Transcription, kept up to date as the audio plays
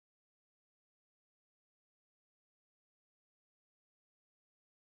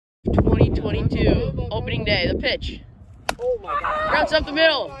22, opening day, the pitch. Oh my God. Grounds up the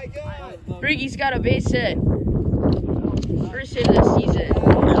middle. Briggy's got a base hit. First hit of the season.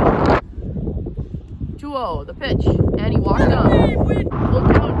 2-0, the pitch. And he walked up. Full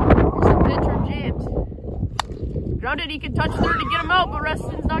count. Here's the pitch from James. Grounded, he can touch third to get him out, but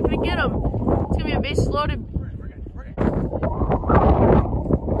Reston's not going to get him. It's going to be a base loaded.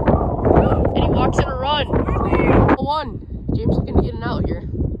 And he walks in a run. 1. James looking to get an out here.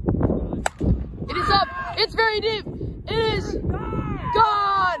 It is up. It's very deep. It is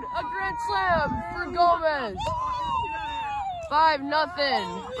gone. A grand slam for Gomez.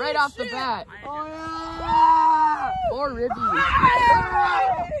 5-0 right off the bat. Or Ribby.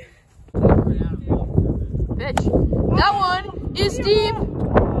 Pitch. That one is deep.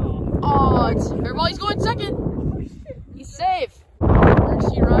 Oh, he's going second. He's safe.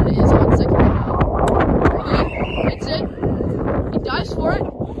 Mercy run is on second right now. Hits it. He dives for it.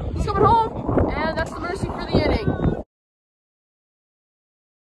 He's coming home. And that's the mercy for the inning.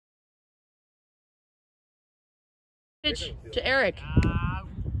 Pitch to Eric.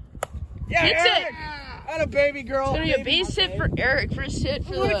 Yeah, hits Eric. it. Atta baby girl. It's gonna be a base hit for Eric. First hit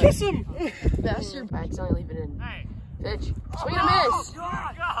for the kiss him. Master. Accidentally leave it in. Pitch. Swing and a miss.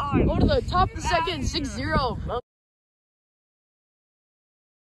 Go to the top of the second. 6-0.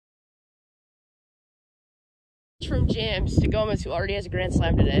 From James to Gomez, who already has a grand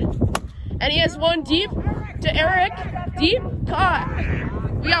slam today. And he has one deep to Eric. Deep. Caught.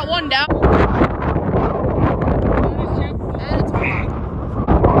 We got one down. And it's gone.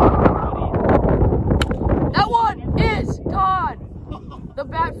 That one is gone. The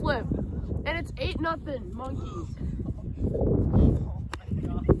bat flip. And it's 8-0 Monkeys.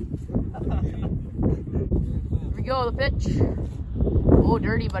 Here we go, the pitch. Oh,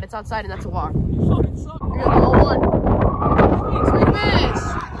 dirty, but it's outside and that's a walk. Here we go, the 0-1. Swing and miss.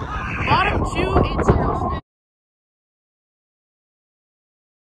 Bottom 2-8-0.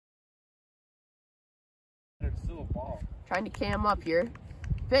 Trying to cam up here.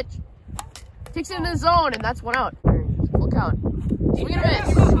 Pitch. Takes it in the zone, and that's one out. Full count. Swing and a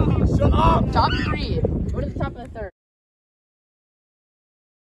miss. Shut up. Top 3. Go to the top of the third.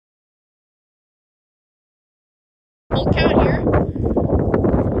 Full count here.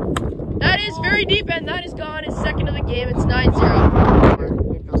 That is very deep, and that is gone. It's second of the game. It's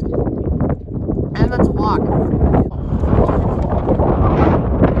 9-0. And that's a walk.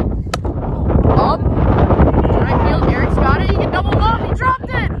 Up. Right field. Eric's got it. He can double up. He dropped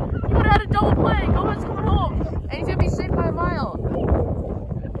it. He would have had a double play. Gomez coming home. And he's going to be safe by a mile.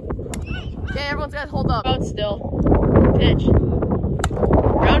 Okay, everyone's got to hold up. Out still. Pitch.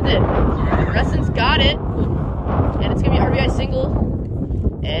 Grounded. Reston's got it. And it's going to be RBI single.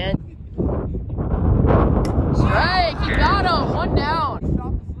 And strike. He got him. One down.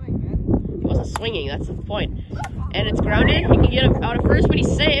 He wasn't swinging. That's the point. And it's grounded. He can get him out of first, but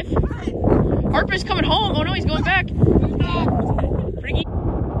he's safe. Harper's coming home. Oh no, he's going back. Freaky.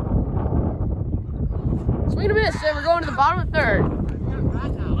 Swing and a miss, and we're going to the bottom of the third.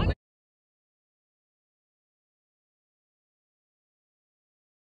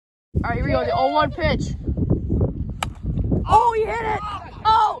 All right, here we go. The 0-1 pitch. Oh, he hit it.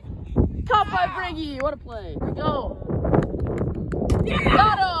 Oh, caught by Briggy. What a play. Here we go.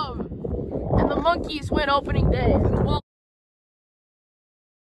 Got him. And the Monkeys win opening day. 12